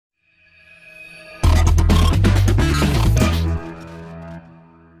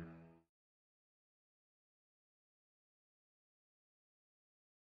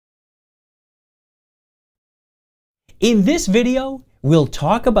In this video, we'll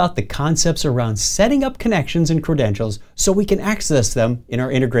talk about the concepts around setting up connections and credentials so we can access them in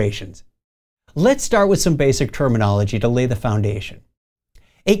our integrations. Let's start with some basic terminology to lay the foundation.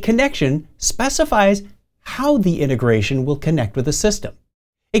 A connection specifies how the integration will connect with a system.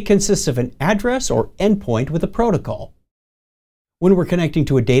 It consists of an address or endpoint with a protocol. When we're connecting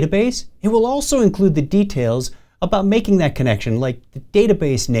to a database, it will also include the details about making that connection, like the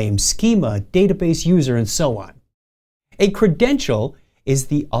database name, schema, database user, and so on. A credential is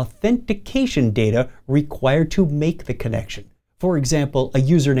the authentication data required to make the connection. For example, a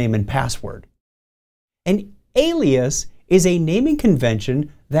username and password. An alias is a naming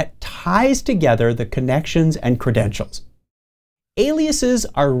convention that ties together the connections and credentials. Aliases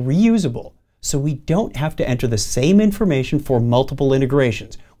are reusable, so we don't have to enter the same information for multiple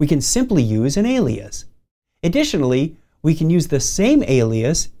integrations. We can simply use an alias. Additionally, we can use the same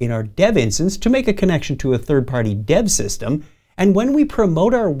alias in our dev instance to make a connection to a third-party dev system, and when we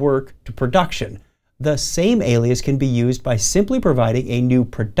promote our work to production, the same alias can be used by simply providing a new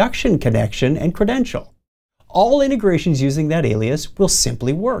production connection and credential. All integrations using that alias will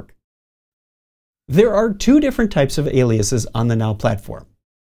simply work. There are two different types of aliases on the Now platform.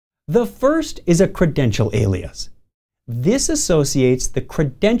 The first is a credential alias. This associates the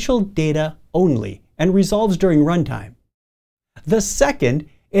credential data only and resolves during runtime. The second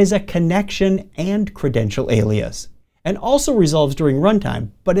is a connection and credential alias, and also resolves during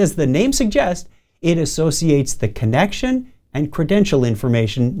runtime, but as the name suggests, it associates the connection and credential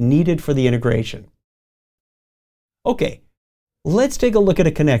information needed for the integration. Okay, let's take a look at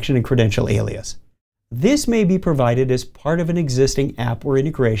a connection and credential alias. This may be provided as part of an existing app or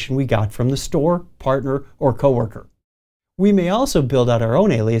integration we got from the store, partner, or coworker. We may also build out our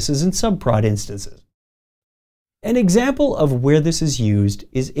own aliases in subprod instances. An example of where this is used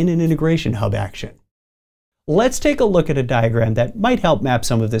is in an integration hub action. Let's take a look at a diagram that might help map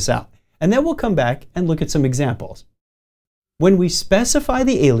some of this out, and then we'll come back and look at some examples. When we specify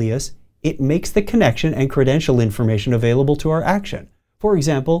the alias, it makes the connection and credential information available to our action, for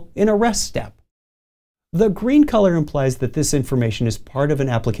example, in a REST step. The green color implies that this information is part of an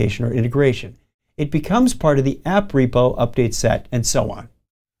application or integration. It becomes part of the app repo, update set, and so on.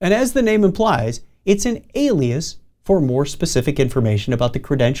 And as the name implies, it's an alias for more specific information about the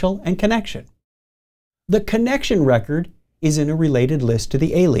credential and connection. The connection record is in a related list to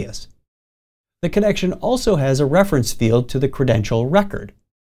the alias. The connection also has a reference field to the credential record.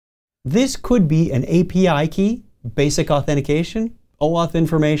 This could be an API key, basic authentication, Oauth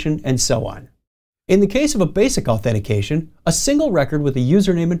information, and so on. In the case of a basic authentication, a single record with a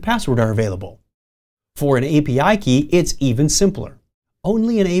username and password are available. For an API key, it's even simpler.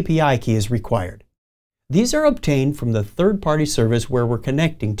 Only an API key is required. These are obtained from the third-party service where we're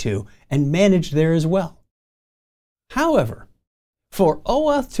connecting to and managed there as well. However, for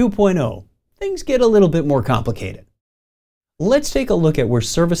Oauth 2.0, things get a little bit more complicated. Let's take a look at where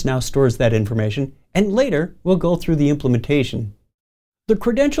ServiceNow stores that information, and later we'll go through the implementation. The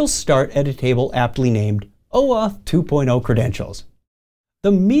credentials start at a table aptly named Oauth 2.0 Credentials.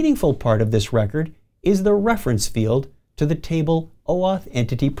 The meaningful part of this record is the reference field to the table Oauth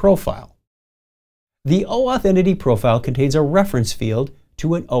Entity Profile. The Oauth Entity Profile contains a reference field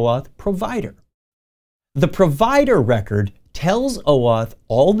to an Oauth provider. The provider record tells Oauth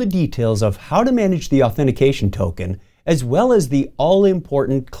all the details of how to manage the authentication token, as well as the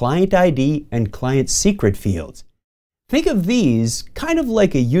all-important client ID and client secret fields. Think of these kind of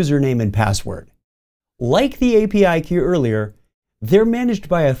like a username and password. Like the API key earlier, they're managed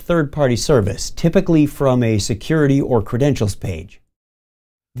by a third-party service, typically from a security or credentials page.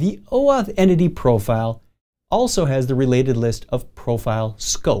 The Oauth Entity Profile also has the related list of profile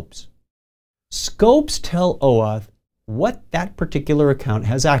scopes. Scopes tell Oauth what that particular account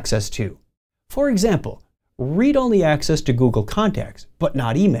has access to. For example, read-only access to Google Contacts, but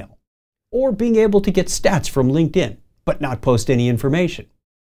not email. Or being able to get stats from LinkedIn, but not post any information.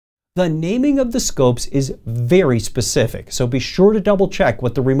 The naming of the scopes is very specific, so be sure to double-check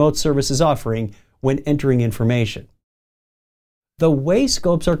what the remote service is offering when entering information. The way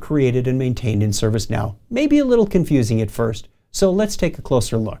scopes are created and maintained in ServiceNow may be a little confusing at first, so let's take a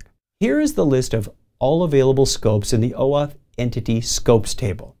closer look. Here is the list of all available scopes in the Oauth Entity Scopes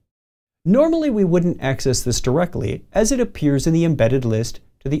table. Normally we wouldn't access this directly as it appears in the embedded list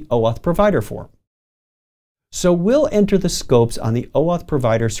to the Oauth Provider form. So we'll enter the scopes on the Oauth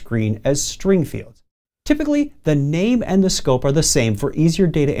Provider screen as string fields. Typically, the name and the scope are the same for easier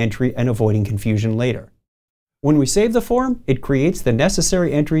data entry and avoiding confusion later. When we save the form, it creates the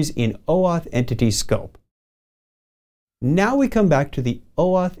necessary entries in Oauth Entity Scope. Now we come back to the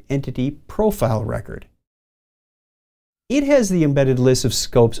Oauth Entity Profile record. It has the embedded list of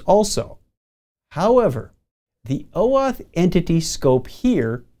scopes also. However, the Oauth entity scope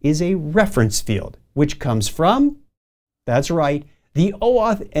here is a reference field, which comes from, that's right, the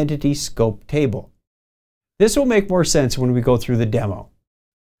Oauth entity scope table. This will make more sense when we go through the demo.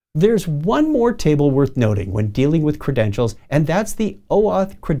 There's one more table worth noting when dealing with credentials, and that's the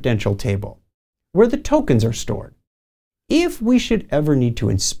Oauth credential table, where the tokens are stored. If we should ever need to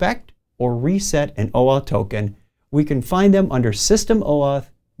inspect or reset an Oauth token, we can find them under System Oauth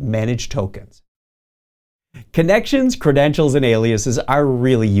Manage Tokens. Connections, credentials, and aliases are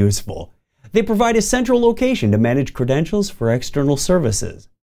really useful. They provide a central location to manage credentials for external services.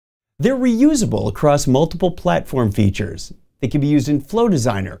 They're reusable across multiple platform features. They can be used in Flow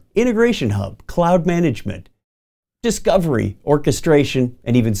Designer, Integration Hub, Cloud Management, Discovery, Orchestration,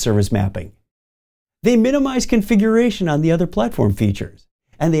 and even Service Mapping. They minimize configuration on the other platform features,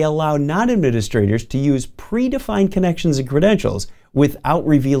 and they allow non-administrators to use predefined connections and credentials without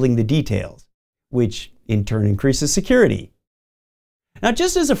revealing the details, which in turn increases security. Now,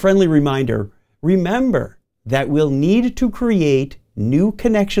 just as a friendly reminder, remember that we'll need to create new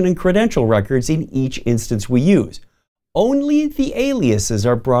connection and credential records in each instance we use. Only the aliases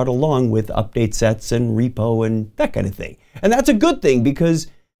are brought along with update sets and repo and that kind of thing. And that's a good thing because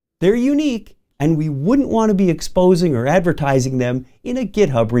they're unique and we wouldn't want to be exposing or advertising them in a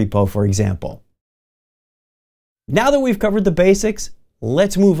GitHub repo, for example. Now that we've covered the basics,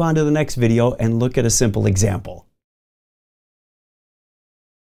 let's move on to the next video and look at a simple example.